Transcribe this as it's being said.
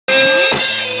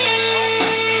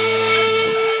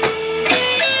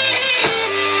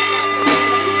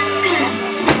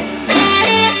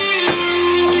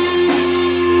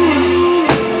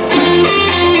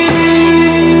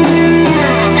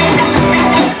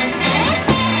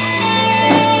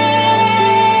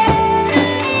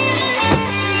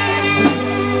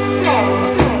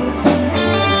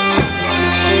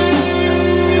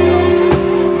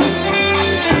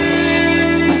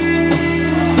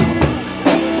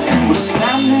We're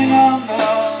standing under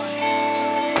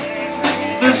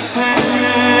this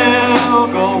pale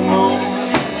gold moon.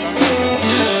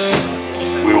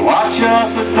 We watch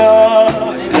as the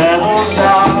dust settles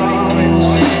down,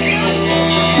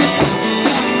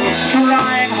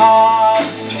 trying hard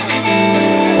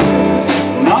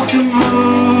not to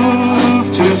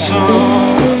move too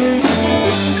soon,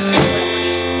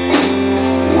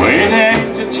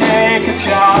 waiting to take a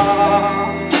chance.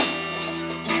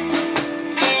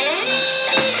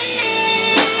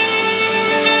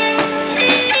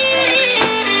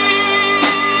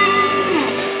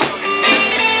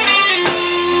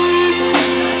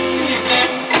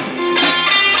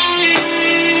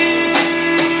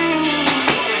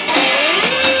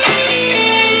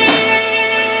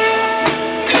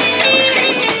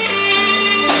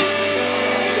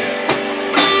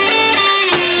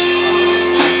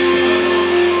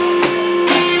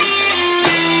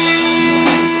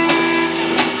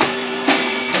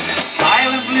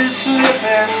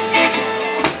 Slipping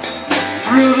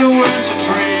through the winter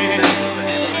trees,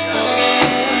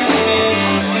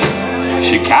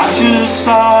 she catches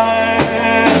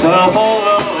sight of her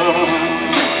love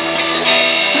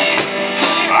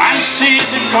and sees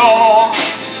him go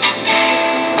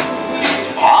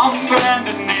on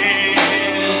bended knees,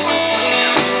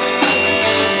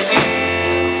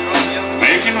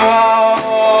 making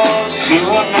vows to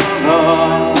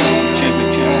another.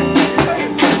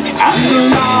 And the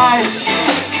lies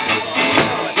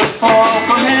that fall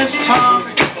from his tongue,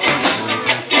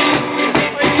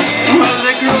 well,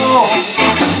 they grow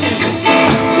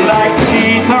like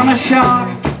teeth on a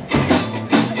shark.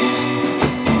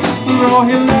 Though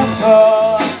he left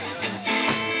her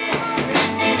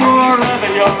forever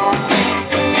young,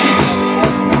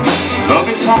 there'll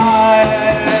be time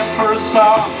for a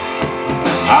song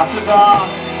after dawn,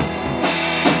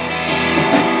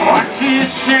 when she's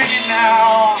singing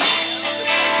now.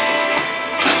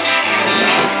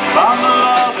 Come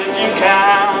love if you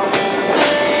can.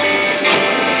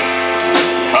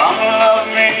 Come love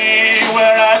me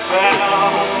where I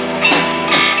fell.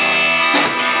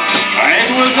 And it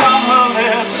was on her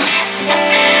lips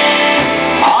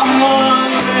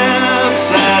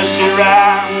as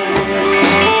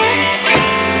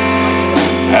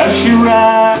she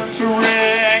ran to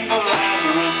ring the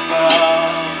Lazarus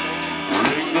Bell,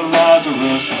 ring the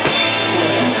Lazarus Bell.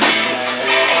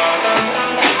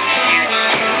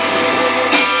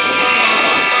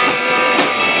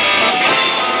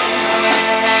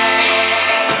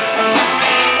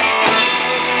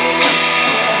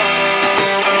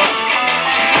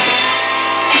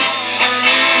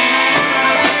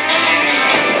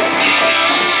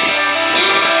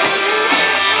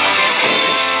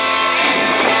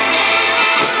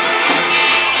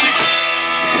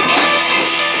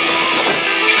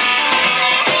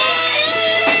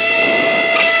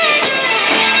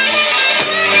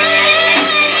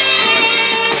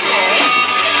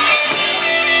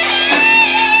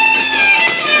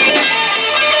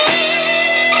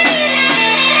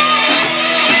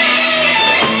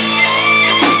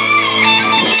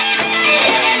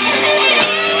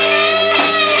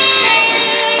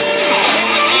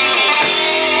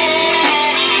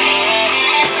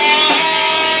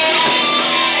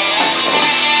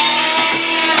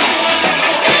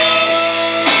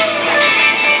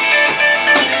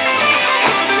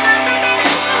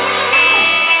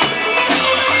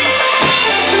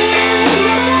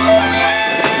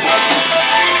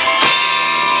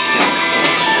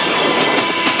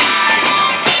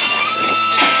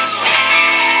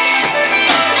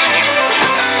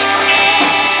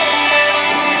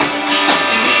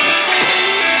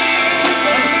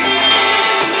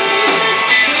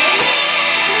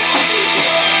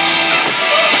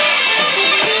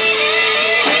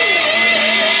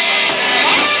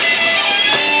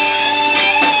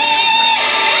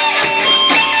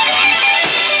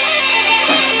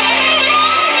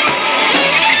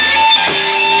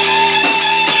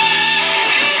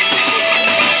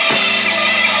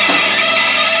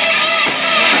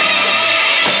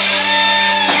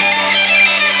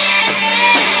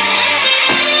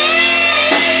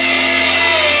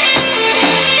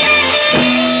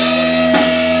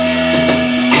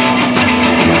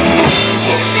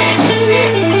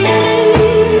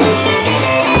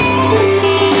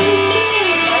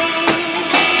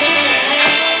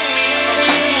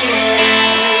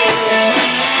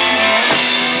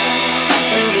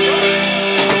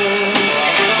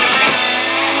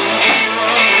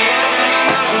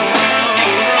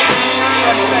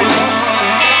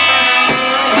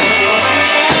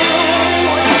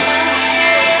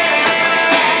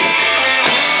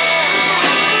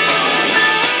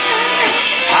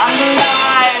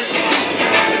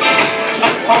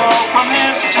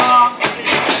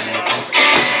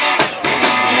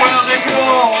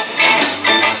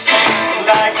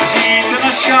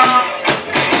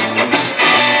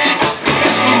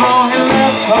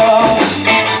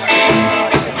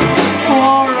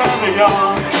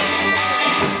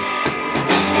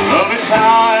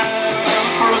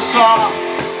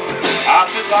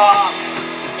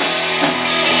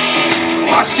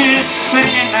 she's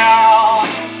singing now.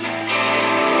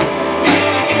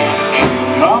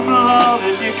 Come love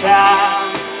if you can.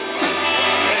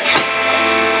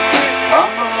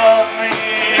 Come love me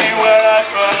where I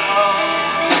fell.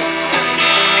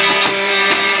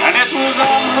 And it was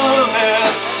on her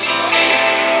lips,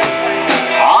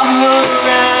 on her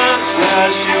lips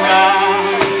as she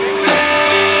ran